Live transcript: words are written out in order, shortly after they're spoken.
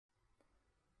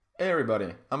Hey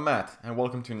everybody, I'm Matt and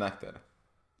welcome to Innected.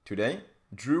 Today,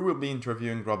 Drew will be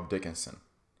interviewing Rob Dickinson.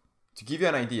 To give you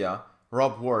an idea,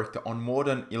 Rob worked on more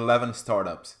than 11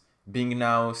 startups, being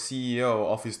now CEO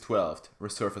of his 12th,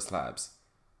 Resurface Labs.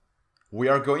 We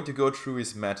are going to go through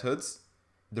his methods,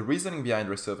 the reasoning behind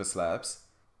Resurface Labs,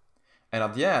 and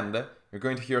at the end, you're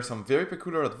going to hear some very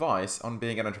peculiar advice on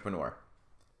being an entrepreneur.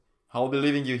 I'll be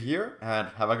leaving you here and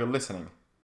have a good listening.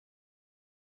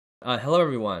 Hello,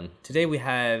 everyone. Today we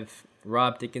have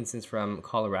Rob Dickinson from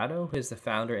Colorado, who is the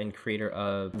founder and creator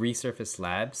of Resurface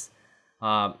Labs.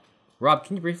 Rob,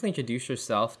 can you briefly introduce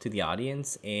yourself to the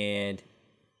audience and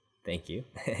thank you,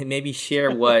 and maybe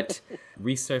share what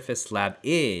Resurface Lab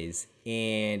is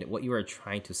and what you are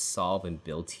trying to solve and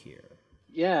build here?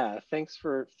 Yeah, thanks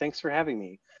for having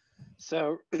me.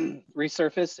 So,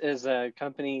 Resurface is a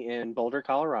company in Boulder,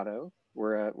 Colorado.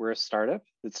 We're a startup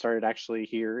that started actually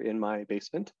here in my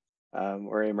basement,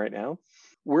 where I am right now.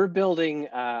 We're building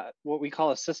what we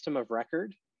call a system of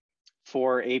record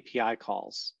for API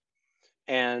calls.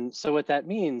 And so what that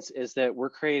means is that we're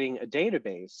creating a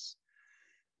database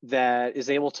that is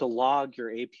able to log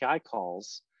your API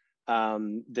calls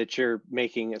that you're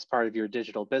making as part of your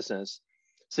digital business,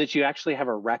 so that you actually have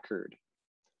a record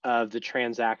of the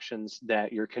transactions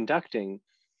that you're conducting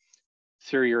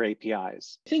through your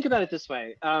APIs. Think about it this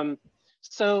way.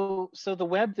 So the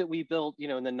web that we built,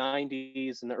 in the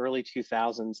 90s and the early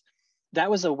 2000s,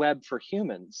 that was a web for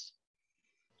humans.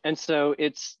 And so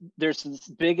there's this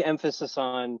big emphasis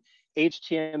on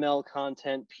HTML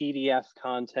content, PDF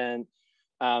content.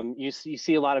 You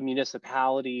see a lot of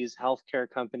municipalities, healthcare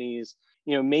companies,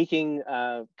 making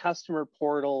customer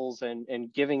portals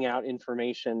and giving out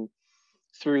information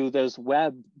through those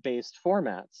web-based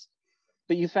formats.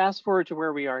 But you fast forward to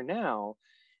where we are now,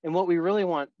 and what we really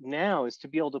want now is to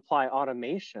be able to apply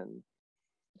automation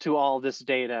to all this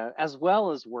data, as well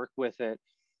as work with it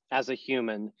as a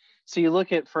human. So you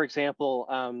look at, for example,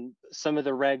 some of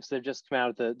the regs that have just come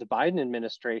out of the Biden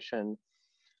administration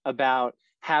about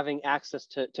having access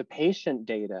to patient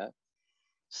data,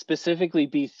 specifically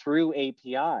be through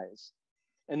APIs.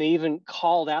 And they even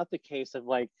called out the case of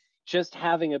just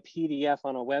having a PDF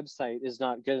on a website is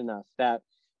not good enough, that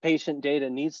patient data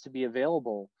needs to be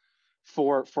available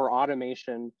for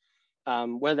automation,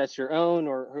 whether that's your own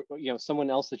or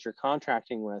someone else that you're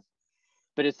contracting with.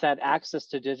 But it's that access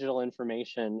to digital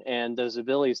information and those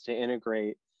abilities to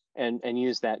integrate and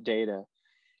use that data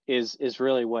is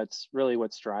really what's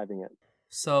driving it.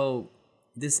 So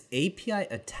this API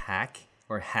attack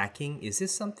or hacking, is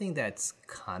this something that's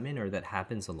common or that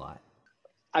happens a lot?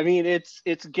 I mean,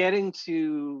 it's getting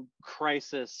to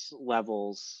crisis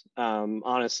levels,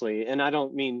 honestly. And I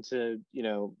don't mean to,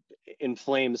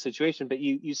 inflame the situation, but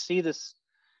you see this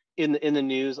in the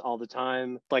news all the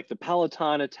time, like the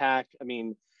Peloton attack. I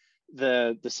mean,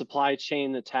 the supply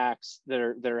chain attacks that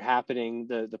are happening,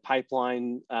 the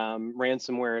pipeline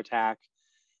ransomware attack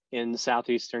in the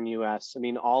southeastern U.S. I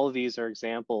mean, all of these are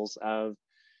examples of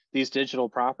these digital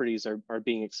properties are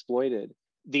being exploited.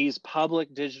 These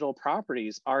public digital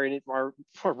properties are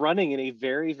running in a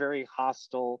very, very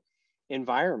hostile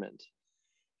environment.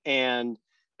 And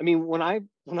I mean, when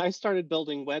I started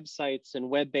building websites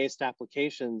and web-based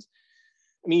applications,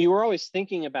 I mean, you were always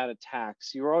thinking about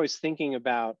attacks. You were always thinking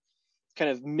about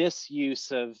kind of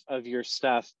misuse of your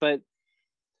stuff. But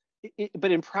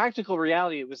in practical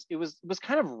reality, it was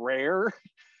kind of rare.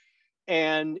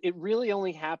 And it really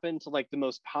only happened to the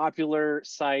most popular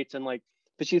sites and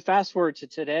but you fast forward to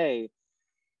today,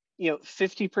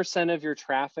 50% of your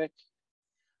traffic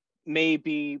may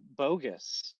be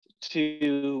bogus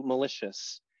to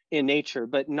malicious in nature,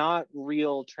 but not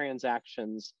real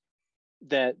transactions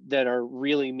that are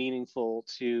really meaningful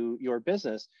to your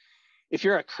business. If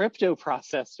you're a crypto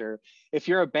processor, if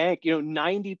you're a bank,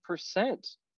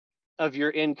 90% of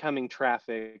your incoming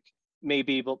traffic may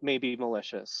be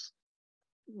malicious.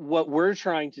 What we're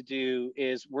trying to do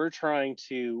is we're trying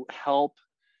to help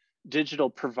digital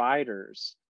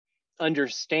providers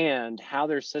understand how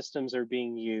their systems are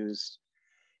being used,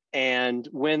 and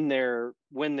when they're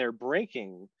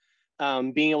breaking,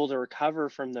 being able to recover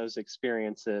from those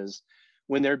experiences.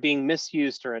 When they're being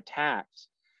misused or attacked,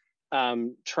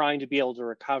 trying to be able to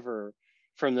recover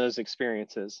from those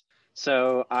experiences.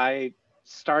 So I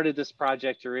started this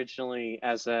project originally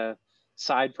as a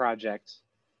side project.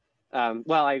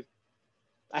 I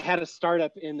had a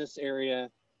startup in this area,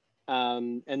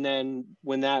 and then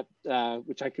when that,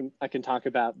 which I can talk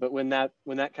about, but when that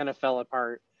kind of fell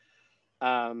apart,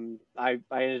 I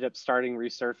ended up starting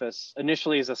Resurface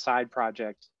initially as a side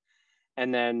project,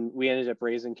 and then we ended up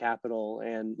raising capital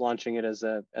and launching it as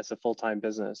a full-time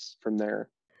business from there.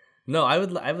 No, I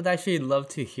would actually love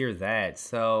to hear that.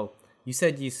 So you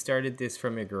said you started this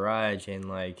from your garage and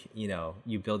like,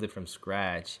 you built it from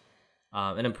scratch.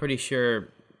 And I'm pretty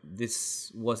sure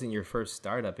this wasn't your first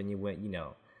startup and you went,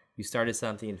 you started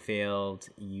something and failed,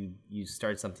 you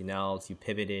started something else, you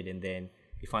pivoted, and then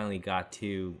you finally got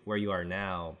to where you are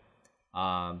now.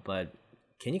 But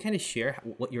can you kind of share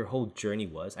what your whole journey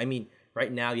was? I mean,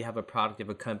 right now you have a product, you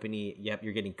have a company,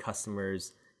 you're getting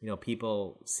customers,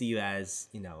 people see you as,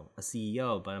 a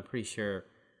CEO, but I'm pretty sure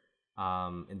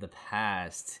in the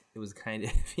past it was kind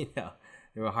of,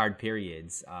 there were hard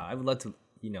periods. I would love to,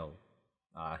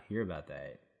 hear about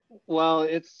that. Well,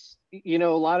 it's, a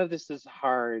lot of this is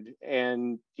hard.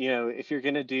 And, if you're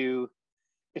going to do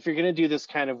this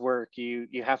kind of work, you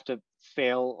have to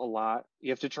fail a lot. You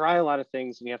have to try a lot of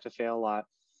things and you have to fail a lot.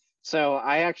 So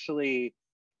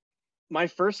my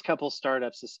first couple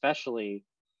startups especially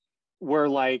were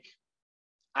like,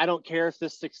 I don't care if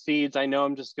this succeeds. I know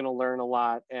I'm just going to learn a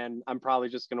lot and I'm probably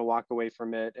just going to walk away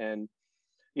from it. And,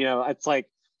 it's like,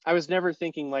 I was never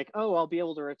thinking like, oh, I'll be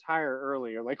able to retire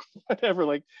early or like whatever,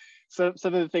 like some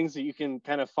of the things that you can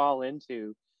kind of fall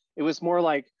into. It was more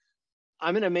like,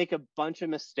 I'm going to make a bunch of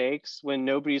mistakes when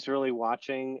nobody's really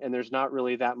watching and there's not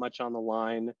really that much on the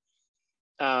line.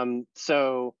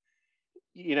 So,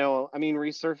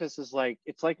 Resurface is like,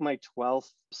 it's like my 12th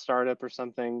startup or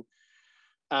something.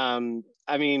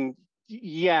 I mean,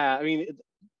 yeah,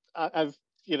 I've,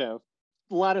 a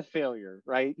lot of failure,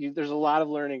 right? There's a lot of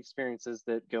learning experiences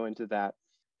that go into that.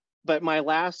 But my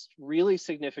last really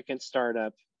significant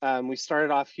startup, we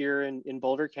started off here in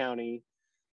Boulder County,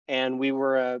 and we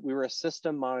were a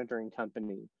system monitoring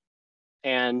company.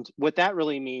 And what that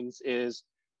really means is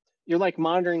you're like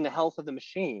monitoring the health of the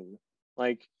machine.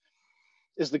 Like,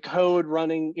 is the code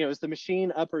running, is the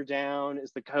machine up or down?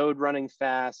 Is the code running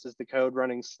fast? Is the code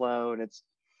running slow? And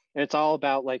it's all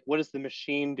about like, what is the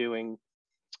machine doing?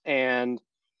 And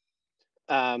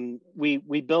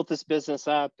we built this business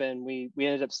up and we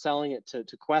ended up selling it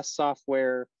to Quest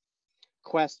software.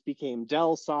 Quest became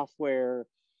Dell software.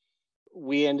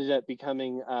 We ended up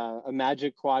becoming a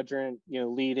Magic Quadrant,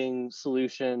 leading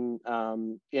solution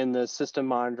in the system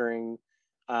monitoring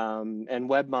and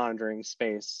web monitoring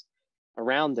space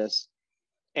around this.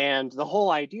 And the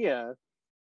whole idea,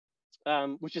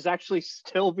 which is actually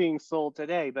still being sold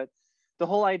today, but the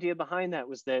whole idea behind that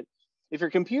was that if your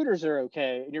computers are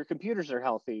okay and your computers are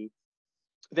healthy,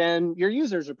 then your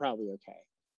users are probably okay.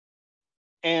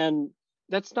 And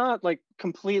that's not like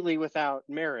completely without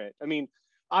merit. I mean,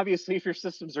 obviously, if your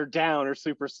systems are down or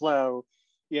super slow,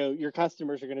 your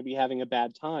customers are going to be having a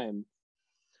bad time.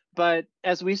 But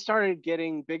as we started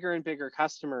getting bigger and bigger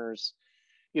customers,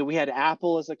 we had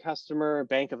Apple as a customer,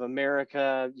 Bank of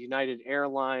America, United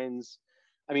Airlines.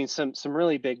 I mean, some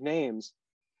really big names.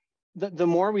 The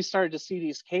more we started to see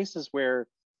these cases where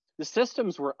the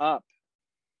systems were up,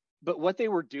 but what they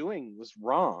were doing was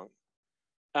wrong.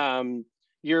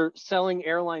 You're selling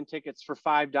airline tickets for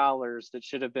 $5 that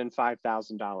should have been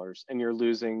 $5,000, and you're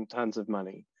losing tons of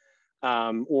money.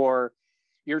 Or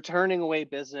you're turning away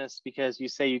business because you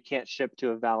say you can't ship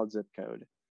to a valid zip code.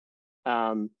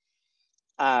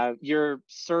 You're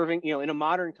serving, in a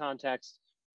modern context,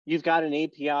 you've got an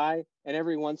API, and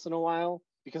every once in a while,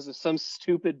 because of some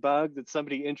stupid bug that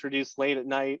somebody introduced late at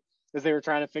night as they were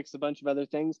trying to fix a bunch of other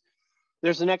things,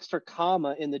 there's an extra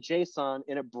comma in the JSON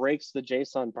and it breaks the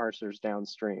JSON parsers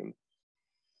downstream.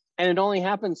 And it only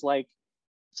happens like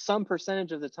some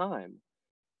percentage of the time.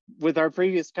 With our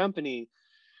previous company,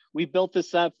 we built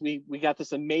this up, we got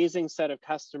this amazing set of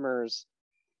customers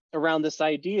around this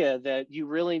idea that you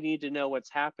really need to know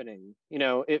what's happening,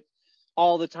 it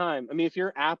all the time. I mean, if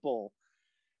you're Apple,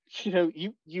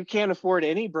 you can't afford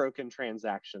any broken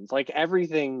transactions. Like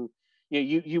everything,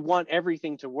 you want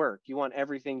everything to work. You want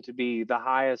everything to be the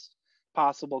highest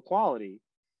possible quality.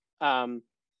 But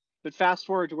fast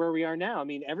forward to where we are now. I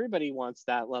mean, everybody wants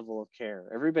that level of care.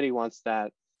 Everybody wants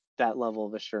that level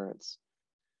of assurance.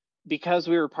 Because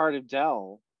we were part of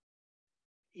Dell,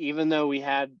 even though we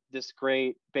had this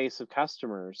great base of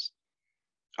customers,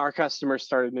 our customers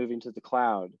started moving to the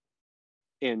cloud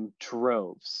in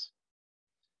droves.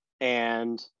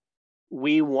 And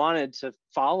we wanted to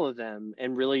follow them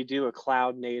and really do a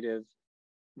cloud native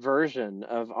version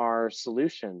of our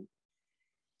solution.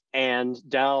 And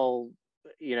Dell,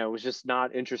 was just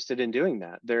not interested in doing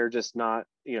that. They're just not,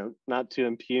 not to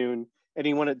impugn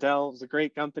anyone at Dell. It was a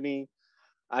great company.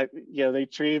 They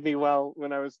treated me well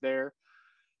when I was there.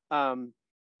 But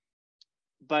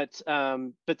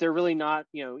they're really not,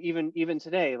 even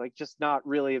today, like just not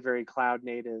really a very cloud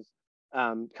native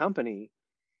company.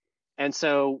 And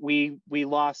so we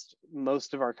lost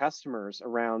most of our customers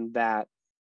around that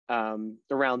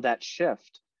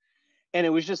shift. And it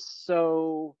was just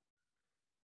so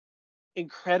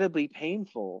incredibly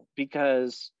painful,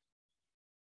 because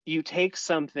you take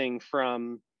something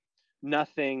from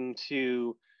nothing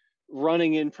to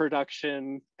running in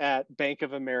production at Bank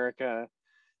of America,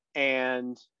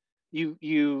 and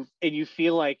you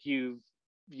feel like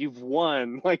you've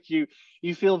won, like you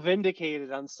feel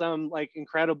vindicated on some like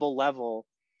incredible level,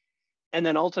 and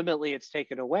then ultimately it's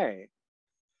taken away.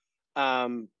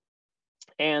 And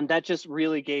that just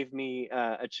really gave me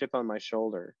a chip on my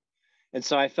shoulder. And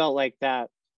so I felt like that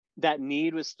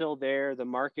need was still there. The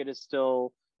market is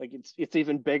still like, it's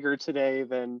even bigger today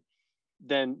than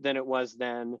it was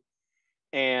then.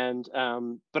 And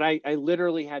but I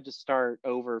literally had to start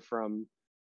over from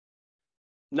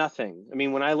nothing. I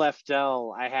mean, when I left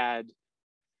Dell, I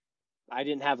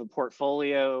didn't have a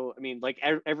portfolio. I mean, like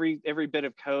every bit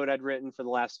of code I'd written for the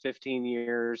last 15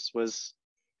 years was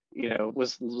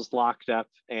locked up.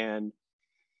 And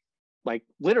like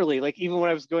literally, like even when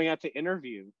I was going out to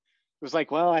interview, it was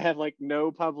like, well, I have like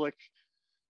no public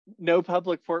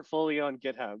portfolio on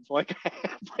GitHub. Like I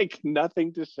have like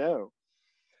nothing to show.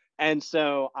 And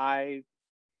so I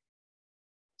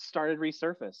started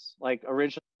Resurface, like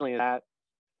originally that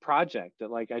project, that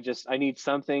like I need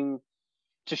something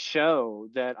to show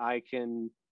that I can,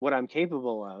 what I'm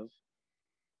capable of.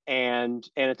 And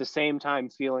at the same time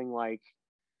feeling like,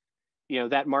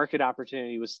 that market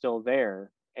opportunity was still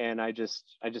there. And I just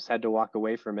had to walk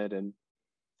away from it, and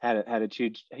had a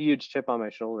huge chip on my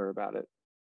shoulder about it.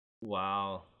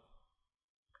 Wow.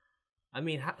 I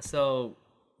mean, so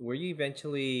were you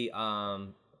eventually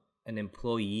an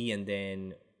employee and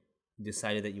then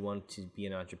decided that you wanted to be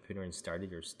an entrepreneur and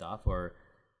started your stuff, or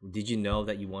did you know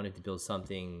that you wanted to build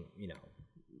something,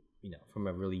 from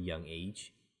a really young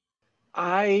age?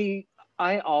 I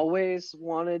always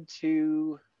wanted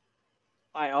to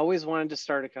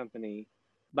start a company.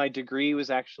 My degree was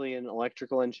actually in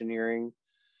electrical engineering,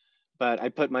 but I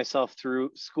put myself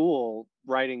through school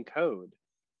writing code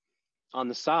on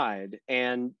the side.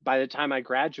 And by the time I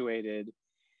graduated,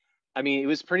 I mean, it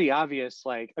was pretty obvious.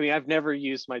 Like, I mean, I've never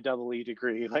used my double E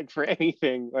degree like for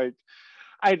anything. Like,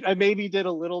 I maybe did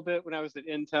a little bit when I was at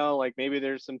Intel. Like, maybe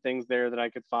there's some things there that I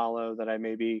could follow that I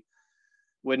maybe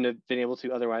wouldn't have been able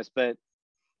to otherwise. But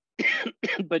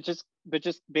but just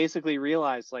basically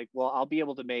realized, like, well, I'll be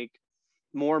able to make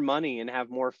more money and have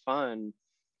more fun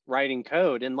writing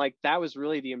code. And like that was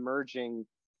really the emerging,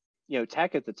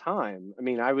 tech at the time. I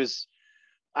mean, I was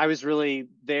really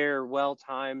there, well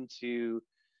timed to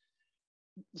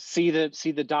see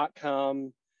the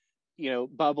 .com,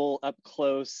 bubble up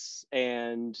close.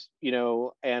 And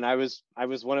and I was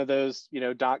one of those,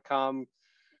 .com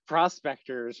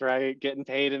prospectors, right, getting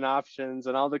paid in options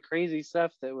and all the crazy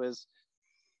stuff that was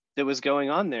going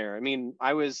on there. I mean,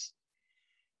 I was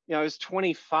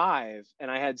 25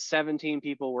 and I had 17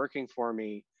 people working for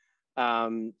me,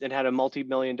 and had a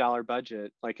multi-million-dollar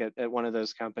budget, like at one of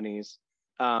those companies,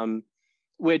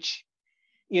 which,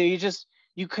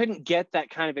 you couldn't get that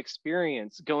kind of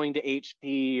experience going to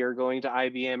HP or going to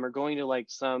IBM or going to like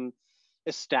some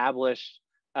established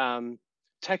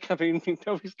tech company.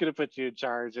 Nobody's going to put you in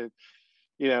charge at,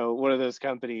 one of those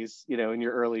companies, in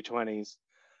your early 20s.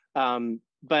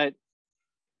 But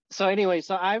so anyway,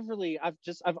 so I've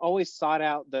always sought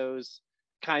out those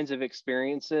kinds of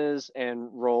experiences and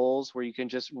roles where you can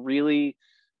just really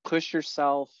push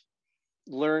yourself,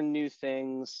 learn new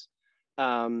things.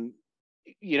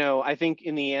 I think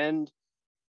in the end,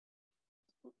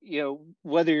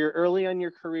 whether you're early on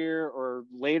your career or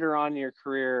later on in your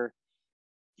career,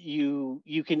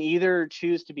 you can either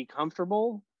choose to be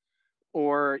comfortable,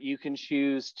 or you can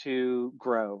choose to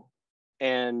grow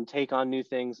and take on new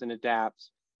things and adapt.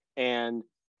 And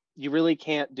you really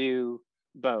can't do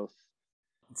both.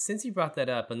 Since you brought that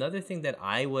up, another thing that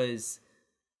I was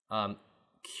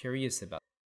curious about,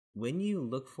 when you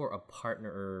look for a partner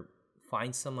or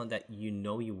find someone that you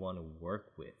want to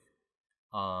work with,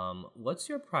 what's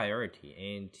your priority?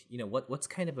 And what's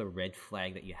kind of a red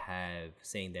flag that you have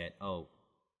saying that, oh,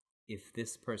 if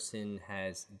this person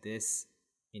has this,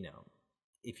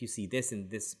 if you see this in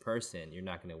this person, you're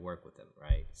not going to work with them,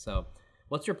 right? So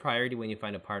what's your priority when you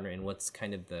find a partner, and what's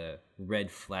kind of the red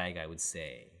flag, I would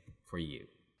say, for you?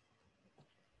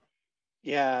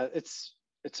 Yeah, it's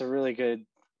a really good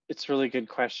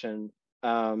question.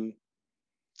 I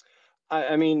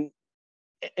mean,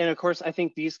 and of course, I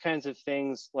think these kinds of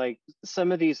things, like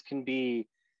some of these can be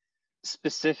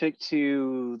specific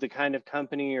to the kind of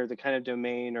company or the kind of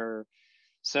domain or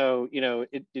So,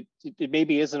 it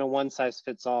maybe isn't a one size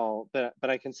fits all, but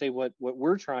I can say what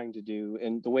we're trying to do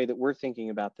and the way that we're thinking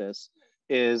about this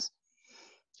is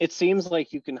it seems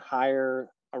like you can hire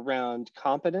around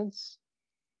competence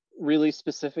really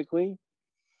specifically,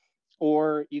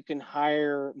 or you can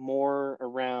hire more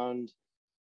around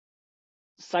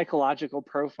psychological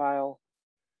profile,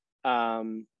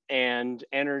 and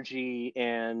energy.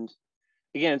 And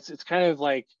again, it's kind of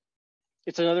like,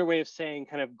 it's another way of saying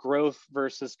kind of growth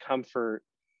versus comfort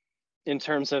in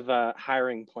terms of a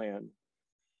hiring plan.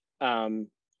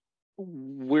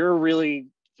 We're really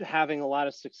having a lot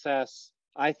of success,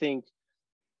 I think,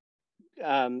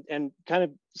 and kind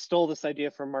of stole this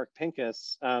idea from Mark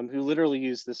Pincus, who literally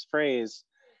used this phrase,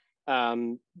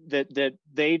 that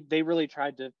they really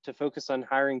tried to focus on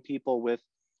hiring people with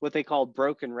what they call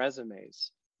broken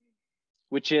resumes,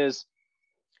 which is,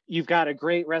 you've got a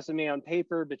great resume on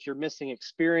paper, but you're missing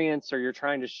experience, or you're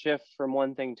trying to shift from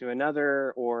one thing to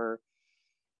another,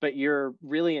 but you're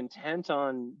really intent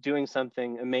on doing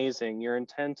something amazing. You're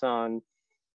intent on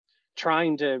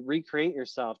trying to recreate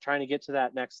yourself, trying to get to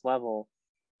that next level.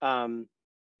 I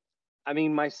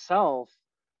mean, myself,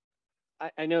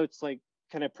 I know it's like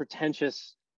kind of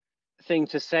pretentious thing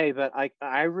to say, but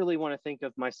I really want to think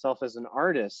of myself as an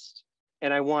artist,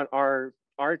 and I want our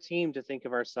team to think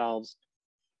of ourselves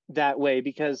that way,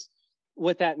 because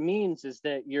what that means is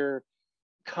that you're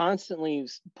constantly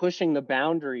pushing the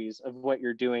boundaries of what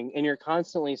you're doing, and you're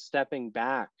constantly stepping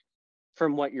back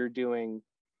from what you're doing,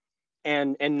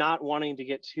 and not wanting to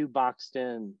get too boxed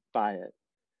in by it.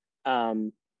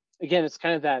 Again, it's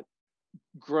kind of that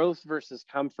growth versus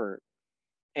comfort,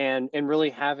 and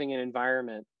really having an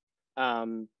environment.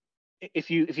 If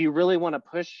you really want to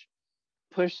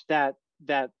push that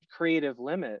creative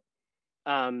limit,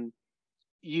 I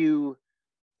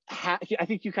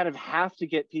think you kind of have to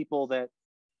get people that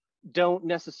don't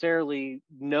necessarily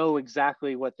know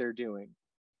exactly what they're doing,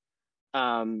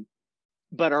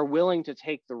 but are willing to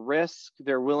take the risk.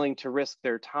 They're willing to risk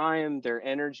their time, their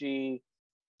energy,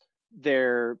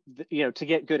 to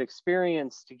get good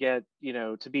experience, to get,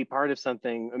 to be part of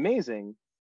something amazing.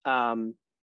 I'd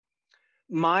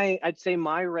say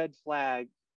my red flag,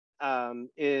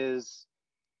 is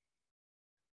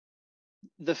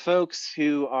the folks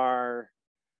who are,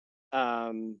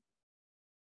 kind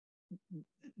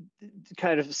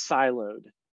of siloed,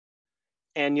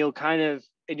 and you'll kind of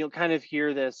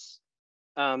hear this.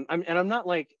 I'm not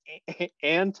like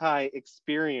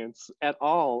anti-experience at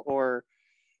all, or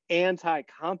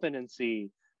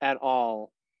anti-competency at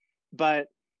all, but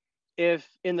if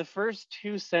in the first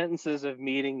two sentences of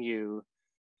meeting you,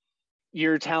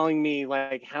 you're telling me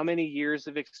like how many years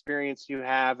of experience you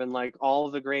have, and like all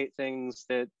of the great things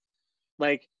that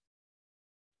like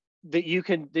that you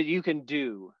can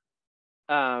do,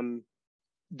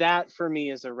 that for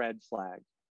me is a red flag,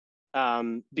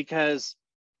 because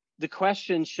the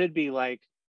question should be like,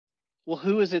 well,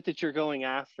 who is it that you're going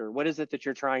after? What is it that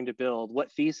you're trying to build?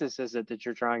 What thesis is it that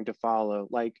you're trying to follow?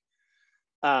 Like,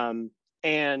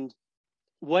 and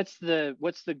what's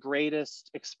the greatest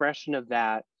expression of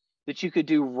that you could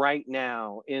do right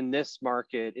now in this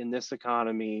market, in this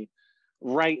economy,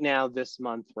 right now, this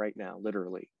month, right now,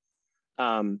 literally.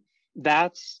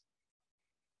 That's,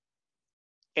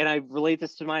 and I relate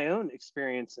this to my own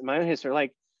experience and my own history.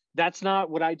 Like, that's not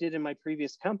what I did in my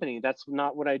previous company. That's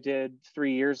not what I did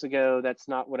 3 years ago. That's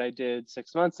not what I did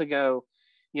 6 months ago.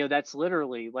 That's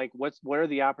literally like, what are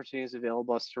the opportunities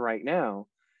available to us right now?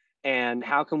 And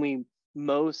how can we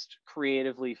most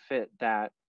creatively fit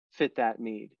that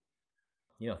need?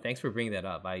 Thanks for bringing that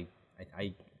up. I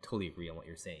totally agree on what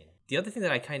you're saying. The other thing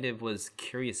that I kind of was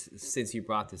curious since you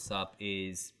brought this up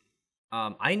is,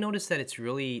 I noticed that it's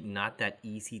really not that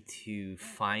easy to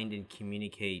find and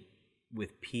communicate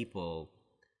with people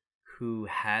who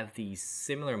have these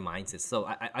similar mindsets. So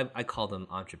I call them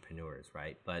entrepreneurs,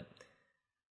 right? But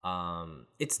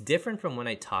it's different from when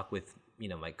I talk with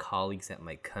my colleagues at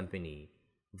my company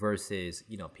versus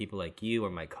people like you or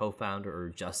my co-founder or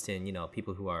Justin,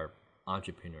 people who are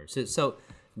entrepreneurs. So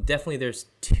definitely there's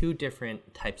two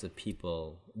different types of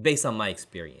people based on my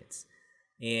experience.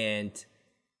 And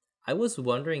I was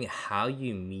wondering how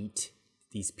you meet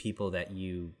these people that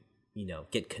you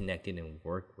get connected and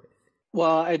work with.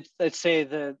 Well, I'd say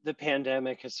the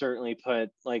pandemic has certainly put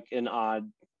like an odd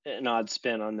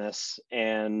spin on this.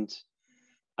 And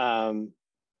I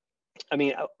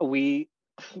mean,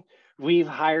 we've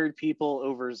hired people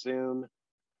over Zoom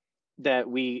that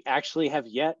we actually have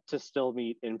yet to still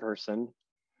meet in person,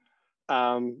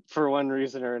 for one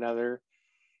reason or another.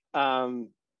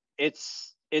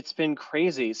 It's been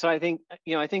crazy. So I think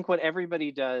what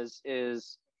everybody does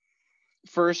is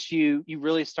first you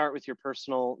really start with your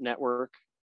personal network,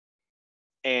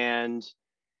 and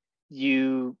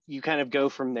you kind of go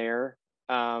from there.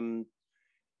 Like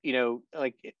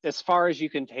as far as you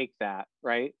can take that,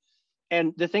 right?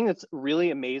 And the thing that's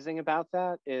really amazing about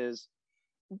that is,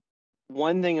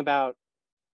 one thing about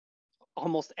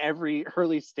almost every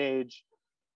early stage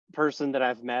person that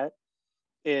I've met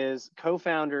is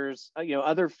co-founders,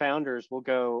 other founders will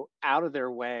go out of their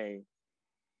way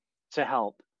to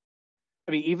help.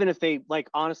 I mean, even if they like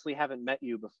honestly haven't met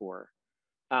you before.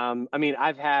 I mean,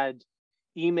 I've had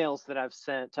emails that I've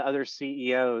sent to other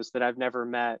CEOs that I've never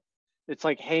met. It's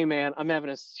like, hey man, I'm having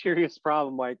a serious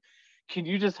problem. Like, can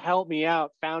you just help me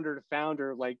out, founder to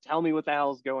founder? Like, tell me what the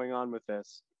hell is going on with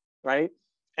this, right?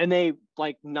 And they,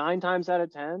 like, 9 times out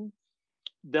of 10,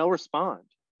 they'll respond,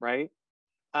 right?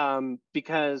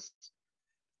 Because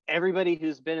everybody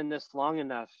who's been in this long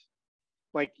enough,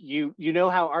 like, you know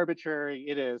how arbitrary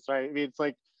it is, right? I mean, it's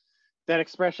like that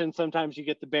expression, sometimes you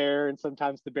get the bear and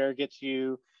sometimes the bear gets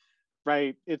you,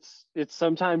 right? It's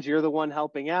sometimes you're the one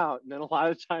helping out, and then a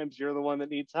lot of times you're the one that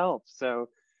needs help. So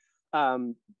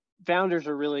founders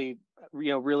are really,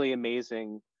 really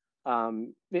amazing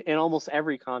in almost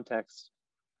every context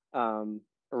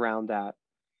around that.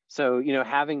 So,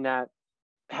 having that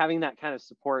kind of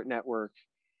support network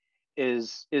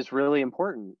is really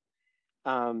important.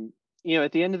 At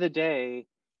the end of the day,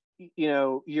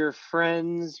 your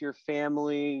friends, your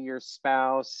family, your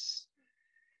spouse,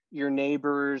 your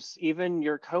neighbors, even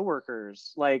your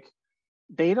coworkers, like,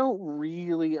 they don't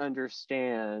really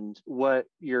understand what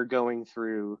you're going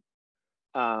through,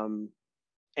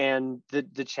 and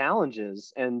the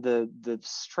challenges and the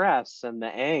stress and the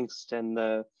angst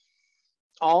and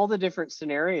all the different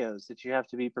scenarios that you have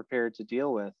to be prepared to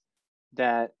deal with,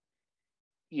 that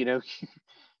you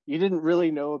didn't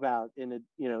really know about in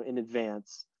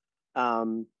advance.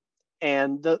 And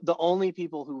the only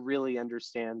people who really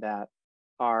understand that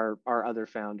are other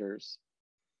founders.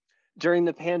 During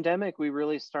the pandemic, we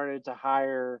really started to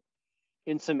hire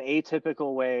in some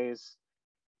atypical ways,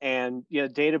 and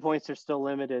data points are still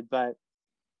limited, but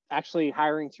actually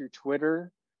hiring through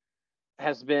Twitter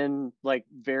has been, like,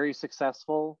 very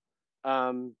successful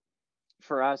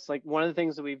for us. Like, one of the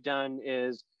things that we've done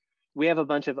is we have a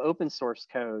bunch of open source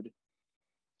code,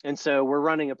 and so we're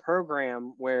running a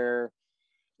program where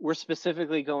we're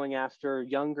specifically going after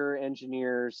younger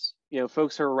engineers,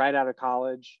 folks who are right out of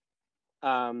college,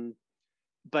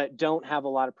 but don't have a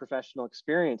lot of professional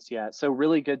experience yet. So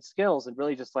really good skills and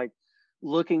really just, like,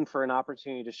 looking for an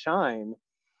opportunity to shine.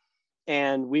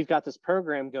 And we've got this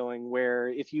program going where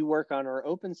if you work on our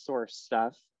open source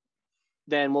stuff,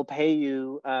 then we'll pay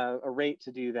you a rate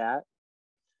to do that.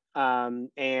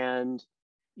 And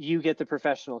you get the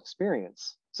professional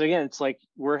experience. So again, it's like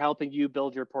we're helping you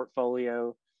build your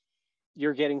portfolio.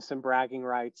 You're getting some bragging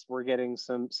rights. We're getting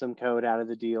some code out of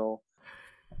the deal.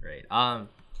 Great.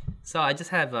 So I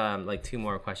just have like 2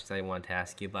 more questions I wanted to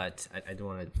ask you, but I don't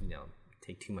want to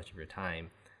take too much of your time.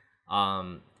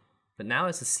 But now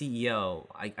as a CEO,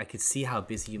 I could see how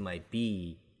busy you might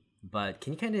be, but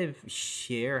can you kind of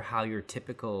share how your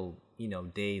typical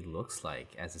day looks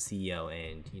like as a CEO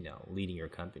and leading your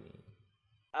company?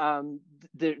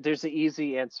 There's an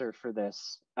easy answer for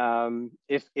this.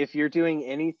 If you're doing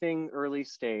anything early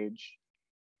stage,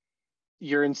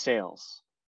 you're in sales.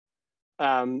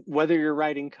 Whether you're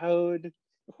writing code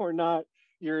or not,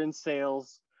 you're in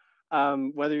sales.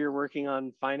 Whether you're working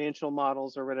on financial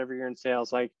models or whatever, you're in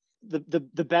sales. Like,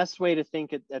 the best way to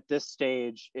think at this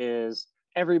stage is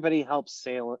everybody helps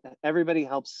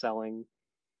selling.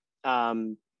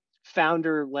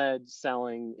 Founder-led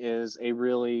selling is a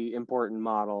really important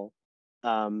model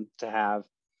to have.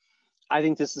 I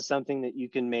think this is something that you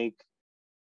can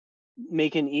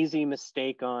make an easy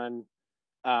mistake on,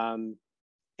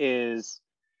 is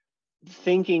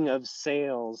thinking of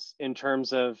sales in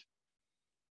terms of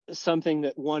something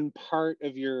that one part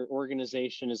of your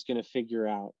organization is going to figure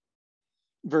out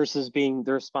versus being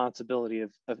the responsibility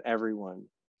of everyone.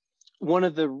 One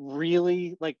of the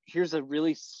really, like, here's a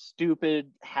really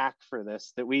stupid hack for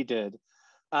this that we did.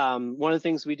 One of the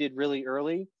things we did really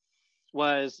early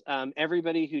was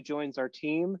everybody who joins our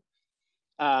team,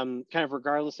 kind of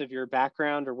regardless of your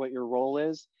background or what your role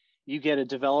is, you get a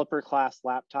developer class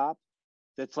laptop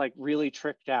that's, like, really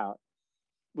tricked out,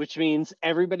 which means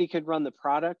everybody could run the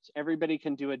product, everybody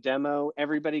can do a demo,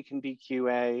 everybody can be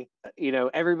QA,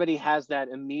 everybody has that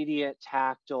immediate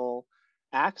tactile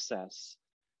access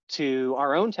to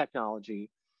our own technology.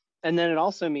 And then it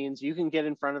also means you can get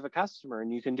in front of a customer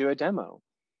and you can do a demo.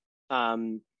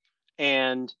 And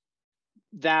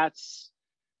that's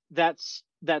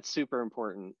super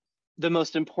important. the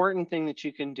most important thing that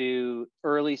you can do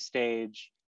early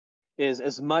stage is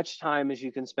as much time as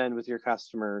you can spend with your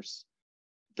customers,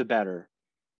 the better.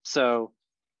 So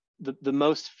the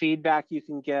most feedback you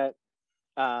can get,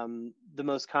 the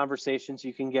most conversations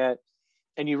you can get,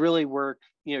 and you really work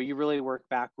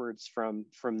backwards from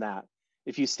that.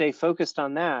 If you stay focused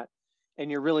on that and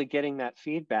you're really getting that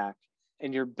feedback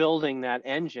and you're building that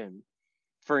engine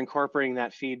for incorporating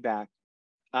that feedback,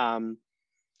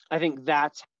 I think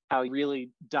that's how you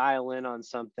really dial in on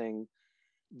something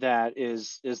that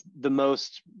is the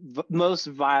most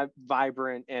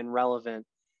vibrant and relevant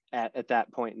at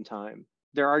that point in time.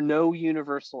 There are no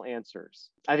universal answers.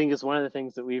 I think it's one of the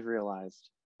things that we've realized.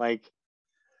 Like,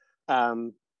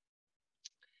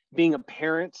 being a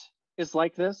parent is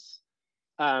like this.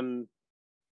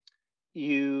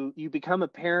 You become a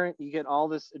parent, you get all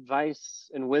this advice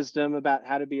and wisdom about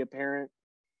how to be a parent,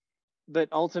 but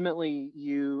ultimately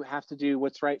you have to do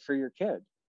what's right for your kid.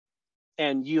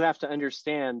 And you have to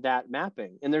understand that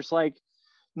mapping. And there's like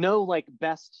no like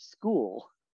best school,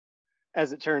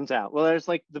 as it turns out. Well, there's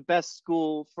like the best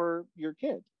school for your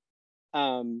kid.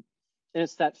 And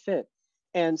it's that fit.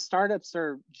 And startups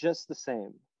are just the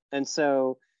same. And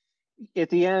so at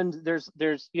the end, there's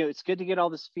it's good to get all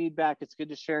this feedback. It's good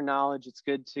to share knowledge. It's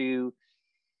good to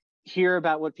hear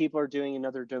about what people are doing in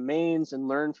other domains and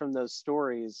learn from those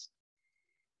stories.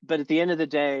 But at the end of the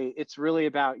day, it's really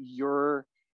about your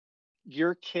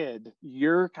kid,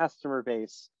 your customer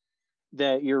base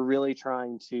that you're really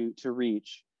trying to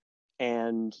reach,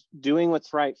 and doing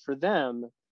what's right for them,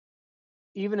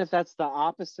 even if that's the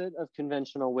opposite of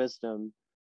conventional wisdom.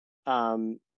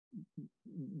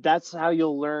 That's how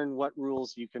you'll learn what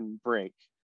rules you can break.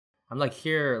 I'm like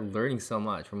here learning so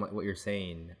much from what you're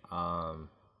saying.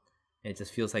 It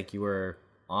just feels like you were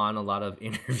on a lot of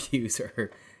interviews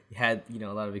or you had,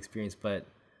 a lot of experience, but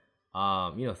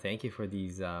thank you for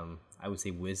these, I would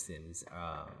say, wisdoms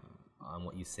on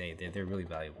what you say. They're really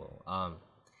valuable.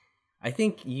 I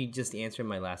think you just answered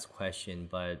my last question,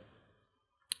 but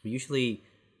usually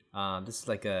this is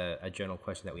like a general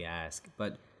question that we ask.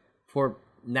 But for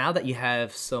now that you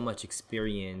have so much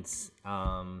experience,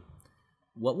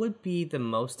 what would be the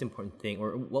most important thing,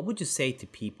 or what would you say to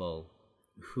people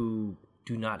who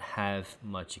do not have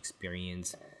much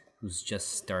experience, who's just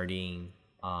starting,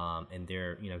 and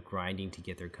they're grinding to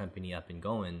get their company up and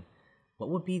going? What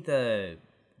would be the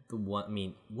one? I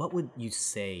mean, what would you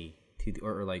say to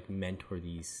or like mentor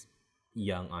these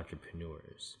young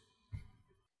entrepreneurs?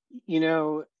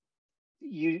 You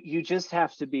just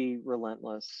have to be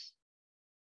relentless.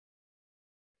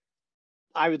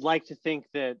 I would like to think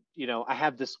that, I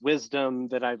have this wisdom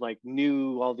that I like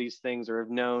knew all these things or have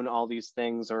known all these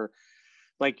things, or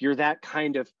like you're that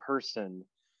kind of person.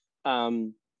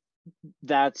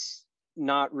 That's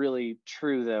not really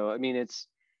true though. I mean,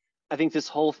 I think this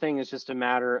whole thing is just a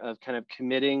matter of kind of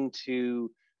committing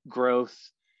to growth,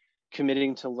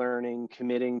 committing to learning,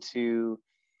 committing to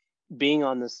being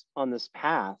on this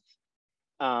path,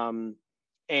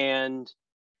 and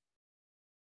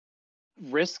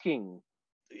risking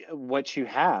what you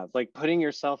have, like putting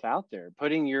yourself out there,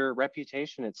 putting your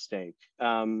reputation at stake.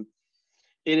 It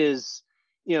is,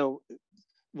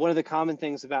 one of the common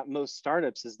things about most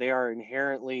startups is they are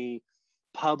inherently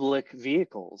public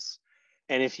vehicles.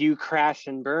 And if you crash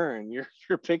and burn,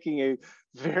 you're picking a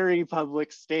very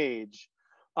public stage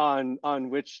on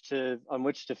which to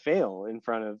fail in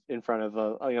front of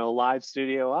a live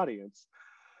studio audience.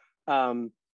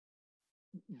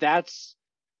 That's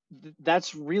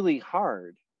really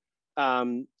hard.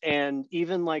 And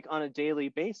even like on a daily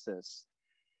basis,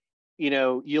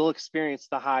 you'll experience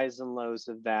the highs and lows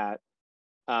of that.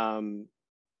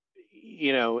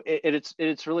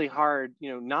 It's really hard,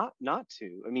 not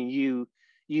to. I mean,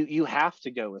 you have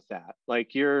to go with that.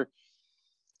 Like you're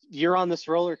on this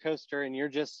roller coaster and you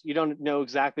don't know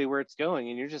exactly where it's going,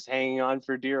 and you're just hanging on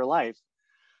for dear life.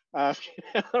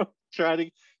 Try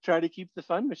to keep the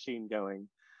fun machine going.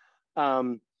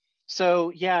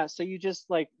 So you just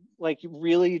like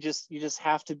really you just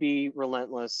have to be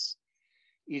relentless.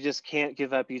 You just can't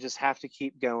give up. You just have to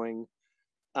keep going.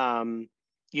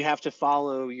 You have to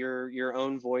follow your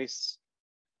own voice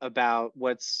about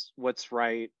what's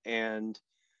right, and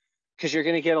because you're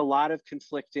going to get a lot of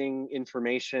conflicting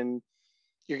information.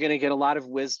 You're going to get a lot of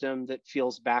wisdom that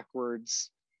feels backwards.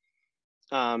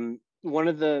 One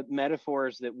of the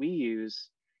metaphors that we use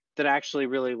that I actually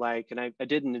really like, and I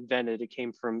didn't invent it, it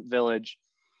came from Village,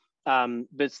 but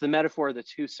it's the metaphor of the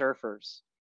two surfers.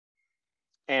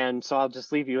 And so I'll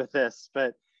just leave you with this.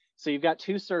 But so you've got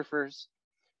two surfers,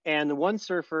 and the one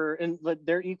surfer, and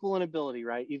they're equal in ability,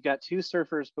 right? You've got two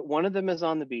surfers, but one of them is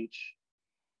on the beach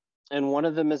and one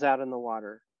of them is out in the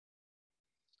water.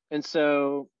 And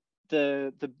so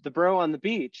the bro on the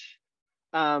beach,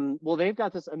 well, they've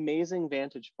got this amazing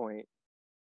vantage point,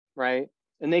 right?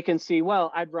 And they can see,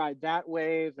 well, I'd ride that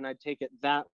wave and I'd take it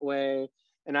that way,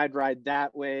 and I'd ride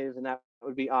that wave, and that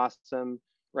would be awesome,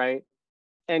 right?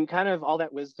 And kind of all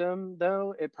that wisdom,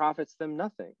 though, it profits them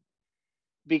nothing,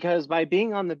 because by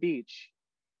being on the beach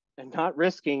and not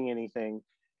risking anything,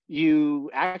 you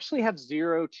actually have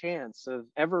zero chance of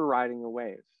ever riding a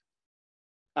wave.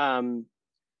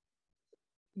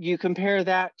 You compare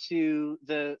that to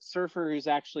the surfer who's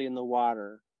actually in the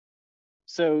water.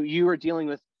 So you are dealing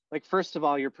with, like, first of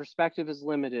all, your perspective is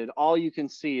limited. All you can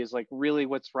see is like really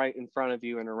what's right in front of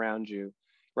you and around you,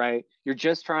 right? You're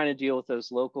just trying to deal with those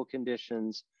local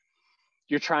conditions.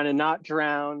 You're trying to not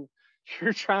drown.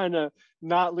 You're trying to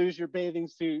not lose your bathing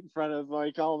suit in front of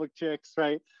like all the chicks,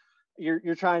 right?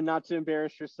 You're trying not to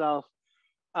embarrass yourself.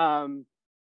 But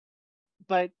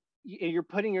you're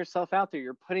putting yourself out there.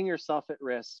 You're putting yourself at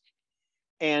risk.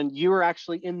 And you are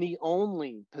actually in the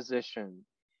only position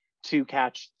to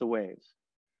catch the wave.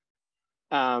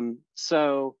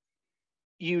 So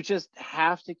you just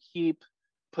have to keep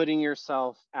putting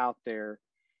yourself out there.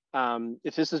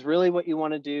 If this is really what you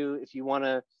want to do, if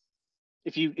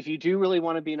you do really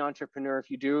want to be an entrepreneur,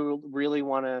 if you do really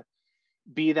want to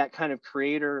be that kind of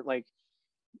creator, like,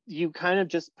 you kind of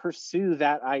just pursue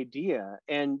that idea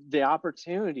and the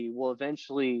opportunity will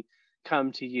eventually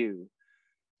come to you.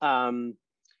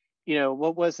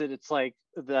 What was it? It's like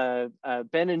the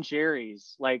Ben and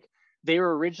Jerry's, like, they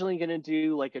were originally going to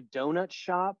do like a donut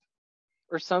shop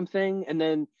or something, and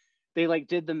then they like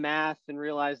did the math and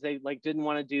realized they like didn't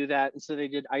want to do that, and so they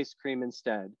did ice cream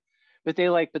instead. But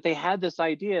they had this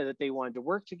idea that they wanted to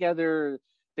work together.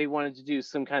 They wanted to do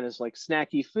some kind of like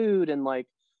snacky food, and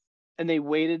they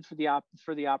waited for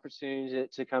the opportunity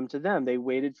to come to them. They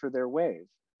waited for their wave.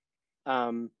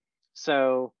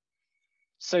 So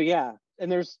yeah,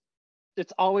 and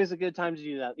it's always a good time to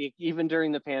do that. Even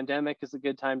during the pandemic is a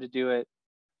good time to do it.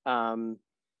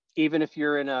 Even if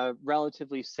you're in a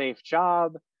relatively safe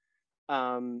job,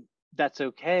 that's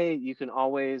okay. You can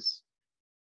always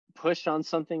push on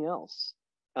something else.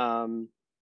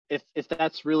 If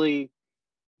that's really,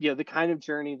 the kind of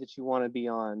journey that you want to be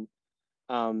on,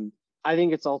 I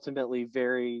think it's ultimately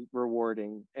very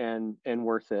rewarding and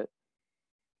worth it.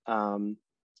 And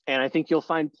I think you'll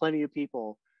find plenty of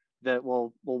people that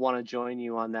will want to join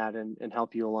you on that and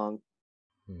help you along.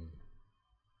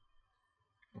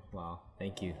 Wow,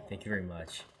 thank you very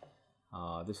much.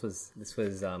 This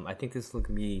was I think this will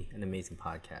be an amazing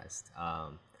podcast.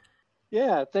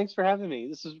 Yeah, thanks for having me.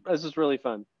 This is really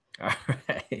fun. All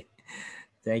right,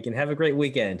 thank you, and have a great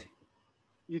weekend.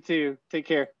 You too. Take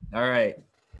care. All right.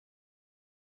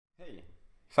 Hey,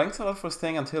 thanks a lot for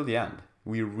staying until the end.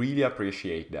 We really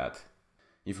appreciate that.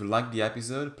 If you liked the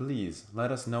episode, please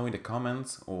let us know in the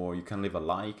comments, or you can leave a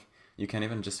like. You can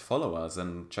even just follow us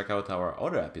and check out our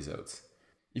other episodes.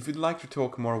 If you'd like to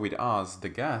talk more with us, the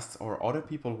guests, or other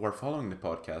people who are following the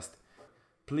podcast,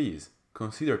 please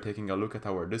consider taking a look at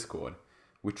our Discord.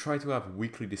 We try to have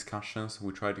weekly discussions,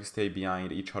 we try to stay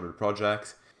behind each other's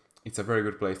projects. It's a very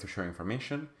good place to share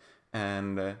information,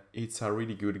 and it's a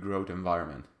really good growth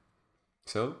environment.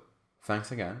 So,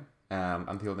 thanks again, and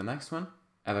until the next one,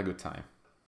 have a good time.